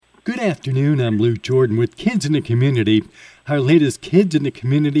Good afternoon, I'm Lou Jordan with Kids in the Community, our latest Kids in the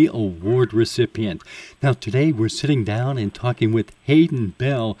Community Award recipient. Now today we're sitting down and talking with Hayden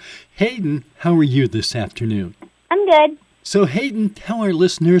Bell. Hayden, how are you this afternoon? I'm good. So Hayden, tell our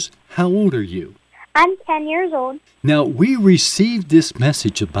listeners, how old are you? I'm 10 years old. Now, we received this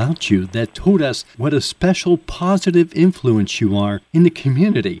message about you that told us what a special positive influence you are in the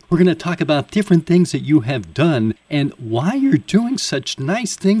community. We're going to talk about different things that you have done and why you're doing such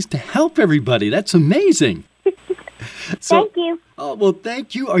nice things to help everybody. That's amazing. Thank you. Oh, well,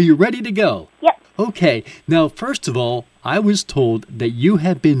 thank you. Are you ready to go? Yep. Okay. Now, first of all, I was told that you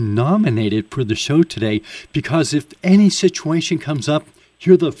have been nominated for the show today because if any situation comes up,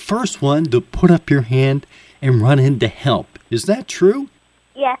 you're the first one to put up your hand and run in to help. Is that true?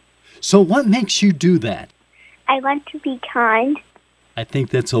 Yes. So what makes you do that? I want to be kind. I think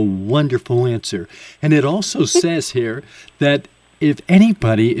that's a wonderful answer. And it also says here that if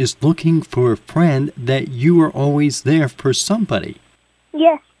anybody is looking for a friend, that you are always there for somebody.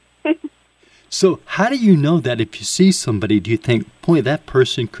 Yes. So how do you know that if you see somebody, do you think, boy, that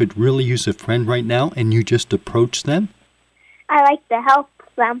person could really use a friend right now, and you just approach them? I like to help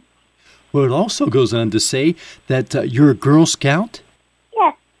them. Well, it also goes on to say that you're a Girl Scout.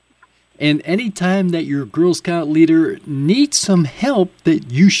 Yes. And anytime that your Girl Scout leader needs some help, that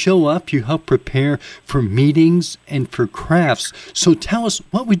you show up, you help prepare for meetings and for crafts. So tell us,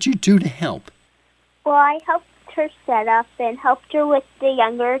 what would you do to help? Well, I helped her set up and helped her with the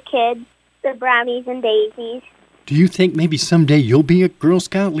younger kids, the brownies and daisies. Do you think maybe someday you'll be a Girl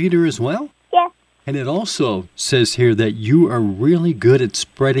Scout leader as well? Yes. And it also says here that you are really good at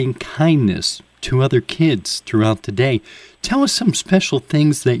spreading kindness to other kids throughout the day. Tell us some special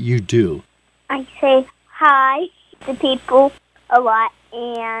things that you do. I say hi to people a lot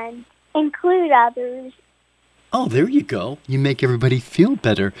and include others. Oh, there you go. You make everybody feel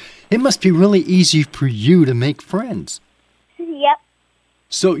better. It must be really easy for you to make friends. Yep.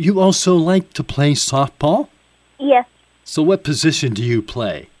 So you also like to play softball? Yes. So what position do you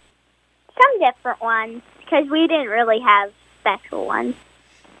play? Some different ones, because we didn't really have special ones.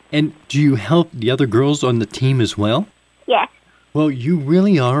 And do you help the other girls on the team as well? Yes. Well, you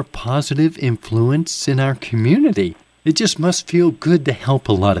really are a positive influence in our community. It just must feel good to help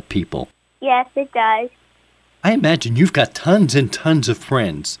a lot of people. Yes, it does. I imagine you've got tons and tons of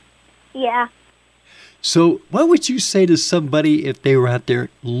friends. Yeah. So what would you say to somebody if they were out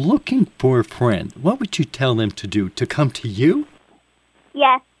there looking for a friend? What would you tell them to do? To come to you?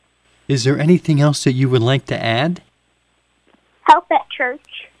 Yes. Is there anything else that you would like to add? Help at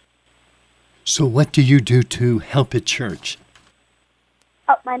church. So what do you do to help at church?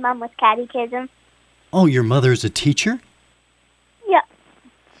 Help my mom with catechism. Oh, your mother's a teacher? Yep.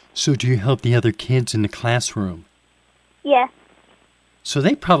 So do you help the other kids in the classroom? Yes. So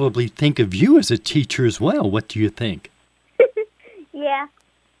they probably think of you as a teacher as well. What do you think? Yeah.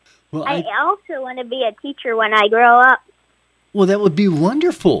 Well, I also want to be a teacher when I grow up. Well, that would be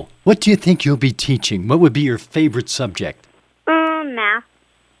wonderful. What do you think you'll be teaching? What would be your favorite subject? Math.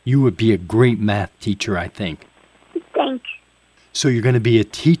 You would be a great math teacher, I think. Thanks. So you're going to be a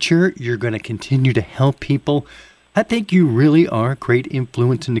teacher. You're going to continue to help people. I think you really are a great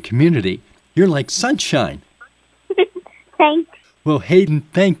influence in the community. You're like sunshine. Thanks. Well, Hayden,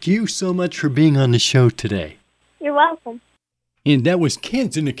 thank you so much for being on the show today. You're welcome. And that was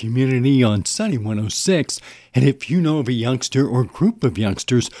Kids in the Community on Sunny 106. And if you know of a youngster or group of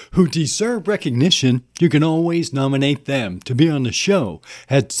youngsters who deserve recognition, you can always nominate them to be on the show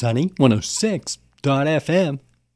at sunny106.fm.